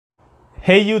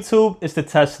Hey YouTube, it's the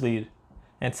Test Lead,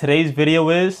 and today's video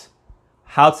is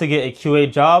how to get a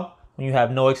QA job when you have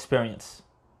no experience.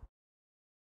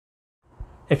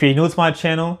 If you're new to my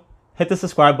channel, hit the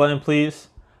subscribe button please.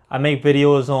 I make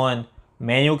videos on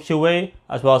manual QA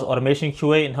as well as automation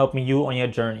QA and helping you on your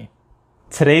journey.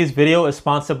 Today's video is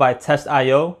sponsored by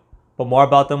Test.io, but more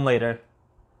about them later.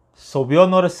 So we all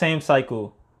know the same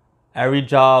cycle. Every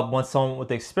job wants someone with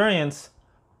experience,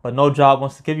 but no job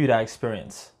wants to give you that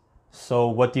experience. So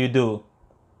what do?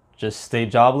 Just stay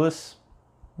jobless?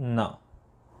 No.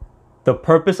 The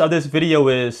purpose of this video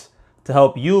is to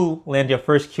help you land your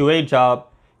first QA job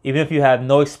even if you have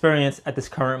no experience at this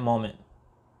current moment.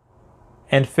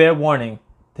 And fair warning,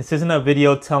 this isn't a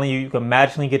video telling you can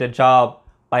magically get a job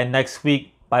by next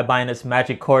week by buying this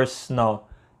magic course. No,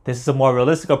 this is a more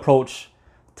realistic approach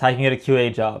to how you can get a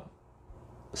QA job.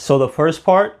 So the first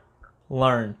part,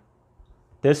 learn.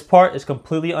 This part is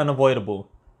completely unavoidable.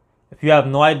 If you have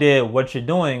no idea what you're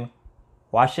doing,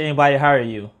 why should anybody hire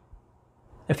you?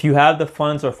 If you have the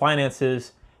funds or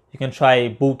finances, you can try a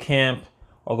boot camp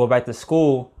or go back to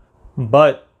school.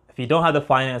 But if you don't have the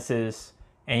finances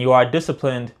and you are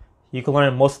disciplined, you can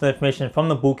learn most of the information from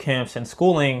the boot camps and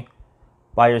schooling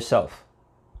by yourself.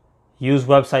 Use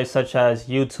websites such as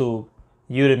YouTube,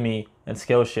 Udemy, and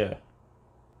Skillshare.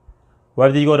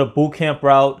 Whether you go the boot camp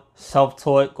route,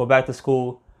 self-taught, go back to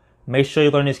school, make sure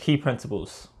you learn these key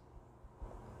principles.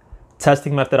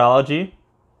 Testing methodology,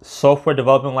 software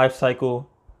development lifecycle,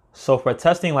 software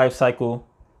testing lifecycle,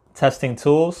 testing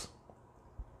tools,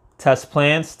 test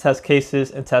plans, test cases,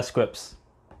 and test scripts.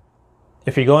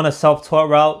 If you're going a self-taught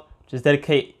route, just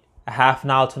dedicate a half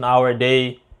an hour to an hour a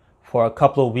day for a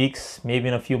couple of weeks, maybe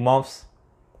in a few months.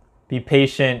 Be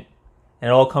patient, and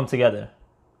it'll all come together.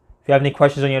 If you have any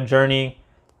questions on your journey,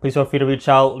 please feel free to reach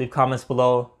out, leave comments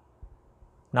below.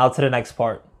 Now to the next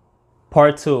part.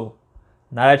 Part 2.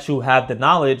 Now that you have the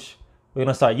knowledge, we're going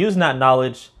to start using that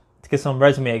knowledge to get some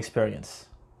resume experience.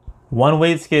 One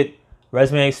way to get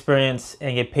resume experience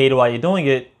and get paid while you're doing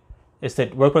it is to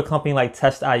work with a company like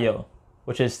Test.io,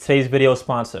 which is today's video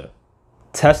sponsor.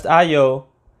 Test.io,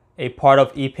 a part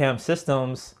of EPAM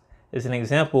Systems, is an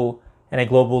example and a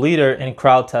global leader in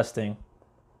crowd testing,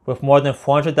 with more than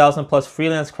 400,000 plus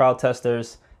freelance crowd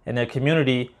testers in their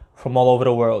community from all over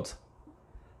the world.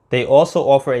 They also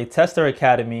offer a tester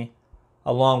academy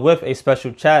along with a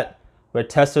special chat where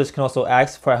testers can also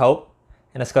ask for help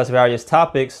and discuss various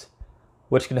topics,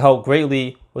 which can help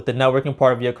greatly with the networking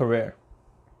part of your career.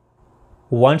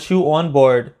 Once you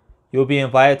onboard, you'll be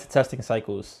invited to testing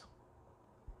cycles.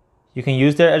 You can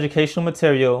use their educational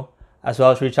material as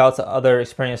well as reach out to other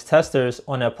experienced testers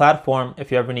on their platform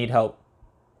if you ever need help.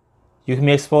 You can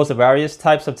be exposed to various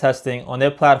types of testing on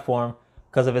their platform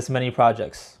because of its many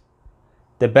projects.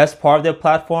 The best part of their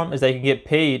platform is that you can get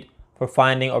paid for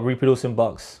finding or reproducing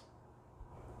bugs.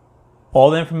 All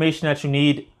the information that you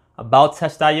need about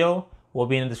Test.io will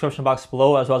be in the description box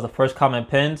below, as well as the first comment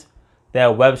pinned, their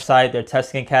website, their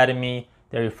testing academy,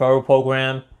 their referral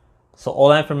program. So all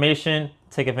that information,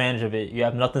 take advantage of it. You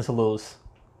have nothing to lose.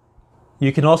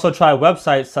 You can also try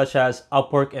websites such as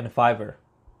Upwork and Fiverr.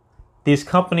 These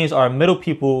companies are middle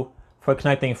people for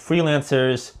connecting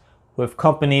freelancers with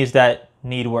companies that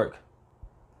need work.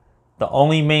 The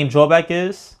only main drawback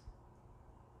is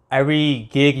every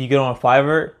gig you get on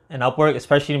Fiverr and Upwork,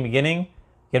 especially in the beginning,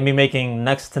 you're going to be making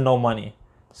next to no money.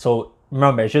 So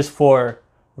remember, it's just for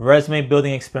resume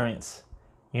building experience.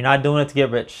 You're not doing it to get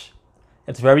rich.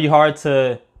 It's very hard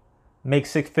to make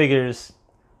six figures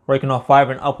working on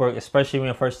Fiverr and Upwork, especially when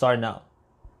you're first starting out.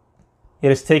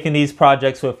 It is taking these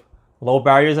projects with low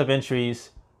barriers of entries,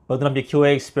 building up your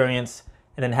QA experience,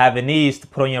 and then having these to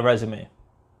put on your resume.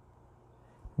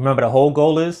 Remember, the whole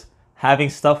goal is having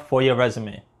stuff for your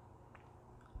resume.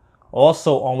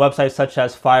 Also, on websites such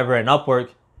as Fiverr and Upwork,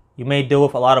 you may deal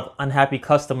with a lot of unhappy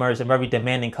customers and very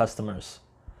demanding customers.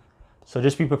 So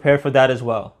just be prepared for that as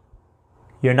well.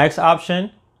 Your next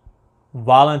option,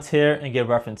 volunteer and get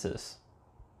references.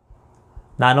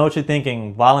 Now I know what you're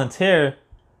thinking, volunteer?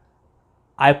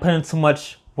 I put in too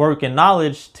much work and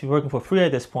knowledge to be working for free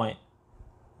at this point.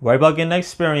 Worry about getting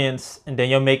experience and then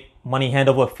you'll make money hand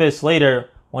over fist later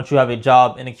once you have a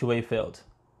job in the QA field.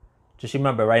 Just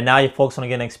remember, right now you're focused on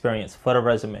getting experience for the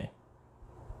resume.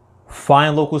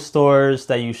 Find local stores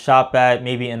that you shop at,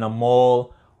 maybe in a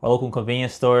mall or local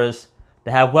convenience stores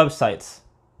that have websites,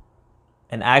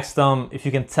 and ask them if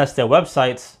you can test their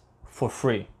websites for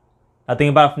free. Now think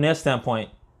about it from their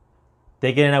standpoint.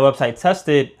 They're getting that website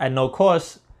tested at no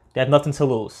cost. They have nothing to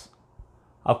lose.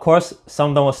 Of course,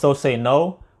 some of them will still say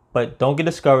no, but don't get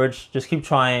discouraged. Just keep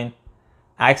trying.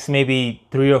 Ask maybe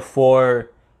 3 or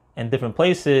 4 in different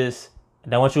places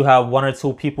And then once you have 1 or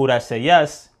 2 people that say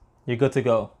yes, you're good to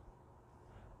go.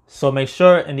 So make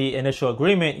sure in the initial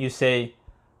agreement you say,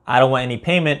 I don't want any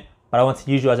payment, but I want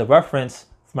to use you as a reference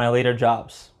for my later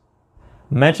jobs.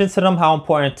 Mention to them how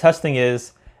important testing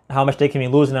is and how much they can be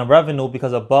losing in revenue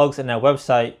because of bugs in their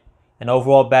website and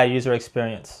overall bad user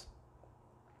experience.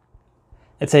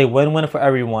 It's a win-win for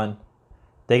everyone.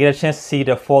 They get a chance to see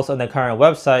the faults on their current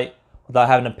website without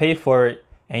having to pay for it,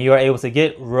 and you are able to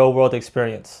get real-world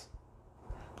experience.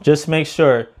 Just make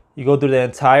sure you go through the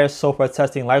entire software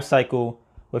testing lifecycle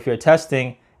with your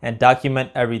testing and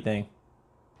document everything.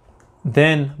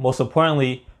 Then, most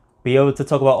importantly, be able to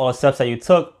talk about all the steps that you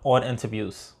took on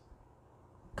interviews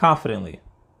confidently.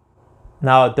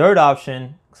 Now, a third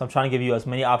option, because I'm trying to give you as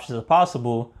many options as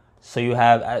possible so you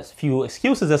have as few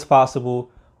excuses as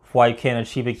possible for why you can't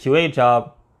achieve a QA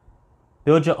job,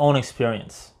 build your own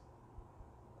experience.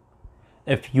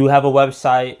 If you have a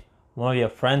website, one of your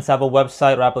friends have a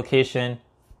website or application,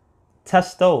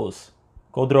 test those.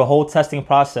 Go through the whole testing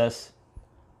process.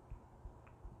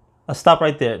 Let's stop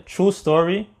right there. True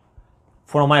story.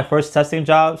 For one of my first testing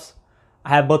jobs, I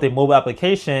had built a mobile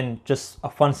application, just a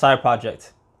fun side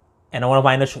project. And in one of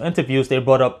my initial interviews, they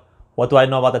brought up, what do I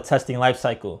know about the testing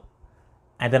lifecycle?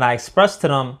 And then I expressed to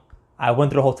them, I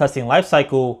went through the whole testing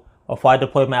lifecycle before I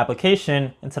deployed my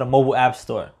application into the mobile app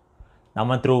store. And I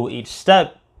went through each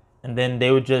step, and then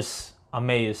they were just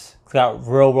amazed. I got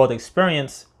real world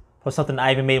experience for something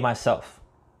I even made myself.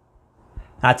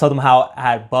 And I told them how I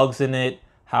had bugs in it,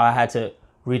 how I had to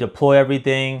redeploy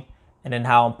everything, and then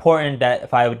how important that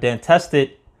if I didn't test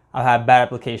it, I'll have bad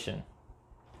application.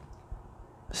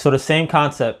 So the same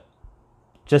concept,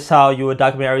 just how you would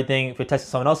document everything if you're testing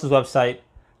someone else's website,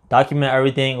 document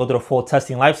everything, go through the full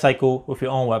testing lifecycle with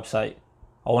your own website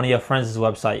or one of your friends'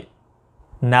 website.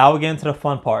 Now we get into the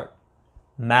fun part,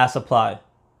 mass apply.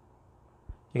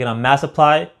 You're gonna mass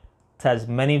apply to as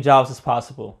many jobs as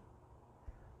possible.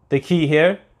 The key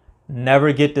here,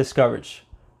 never get discouraged.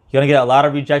 You're gonna get a lot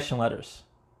of rejection letters.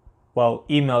 Well,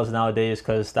 emails nowadays,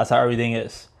 because that's how everything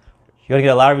is. You're gonna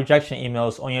get a lot of rejection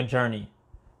emails on your journey.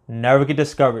 Never get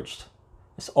discouraged.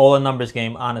 It's all a numbers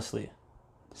game, honestly.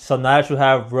 So now that you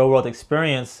have real world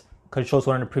experience, because you chose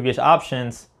one of the previous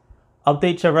options,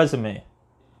 update your resume.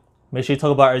 Make sure you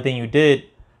talk about everything you did.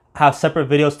 I have separate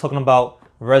videos talking about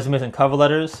resumes and cover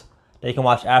letters that you can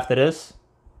watch after this.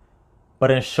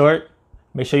 But in short,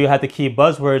 make sure you have the key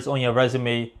buzzwords on your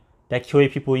resume that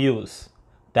QA people use.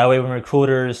 That way when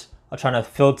recruiters are trying to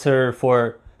filter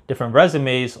for different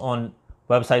resumes on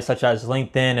websites such as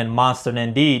LinkedIn and Monster and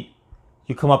Indeed,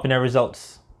 you come up in their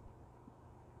results.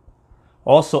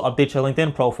 Also, update your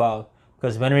LinkedIn profile,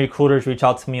 because many recruiters reach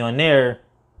out to me on there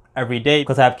every day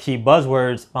because I have key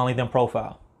buzzwords on my LinkedIn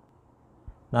profile.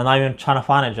 Now, I'm not even trying to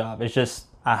find a job. It's just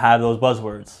I have those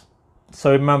buzzwords.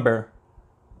 So remember,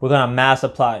 we're going to mass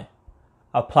apply.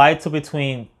 Apply to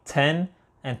between 10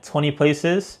 and 20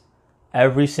 places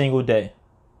every single day.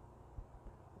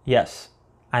 Yes,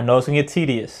 I know it's going to get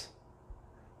tedious.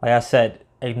 Like I said,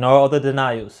 ignore all the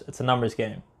denials. It's a numbers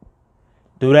game.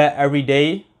 Do that every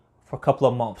day for a couple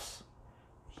of months.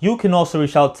 You can also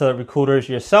reach out to recruiters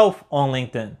yourself on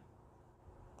LinkedIn.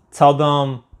 Tell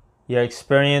them your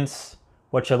experience,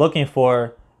 what you're looking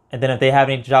for, and then if they have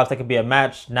any jobs that could be a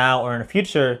match now or in the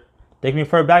future, they can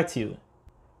refer back to you.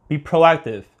 Be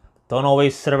proactive. Don't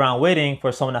always sit around waiting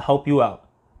for someone to help you out.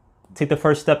 Take the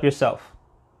first step yourself.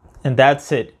 And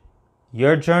that's it.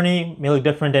 Your journey may look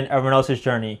different than everyone else's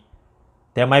journey.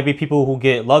 There might be people who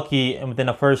get lucky and within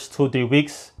the first 2-3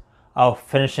 weeks of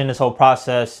finishing this whole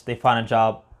process, they find a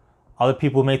job. Other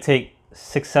people may take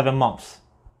 6-7 months.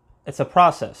 It's a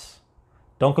process.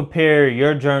 Don't compare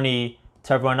your journey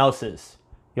to everyone else's.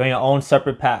 You're on your own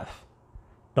separate path.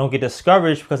 Don't get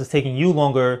discouraged because it's taking you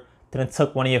longer than it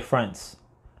took one of your friends.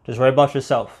 Just worry about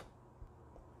yourself.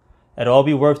 It'll all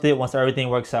be worth it once everything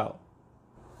works out.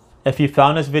 If you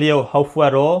found this video helpful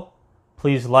at all,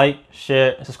 please like,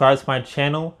 share, and subscribe to my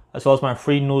channel, as well as my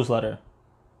free newsletter.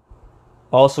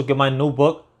 Also, get my new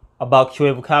book about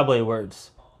QA vocabulary words.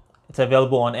 It's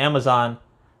available on Amazon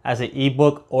as an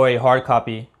ebook or a hard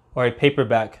copy or a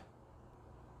paperback.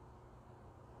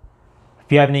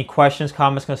 If you have any questions,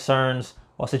 comments, concerns,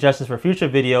 or suggestions for future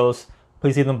videos,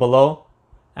 please leave them below.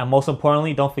 And most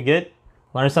importantly, don't forget,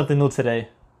 learn something new today.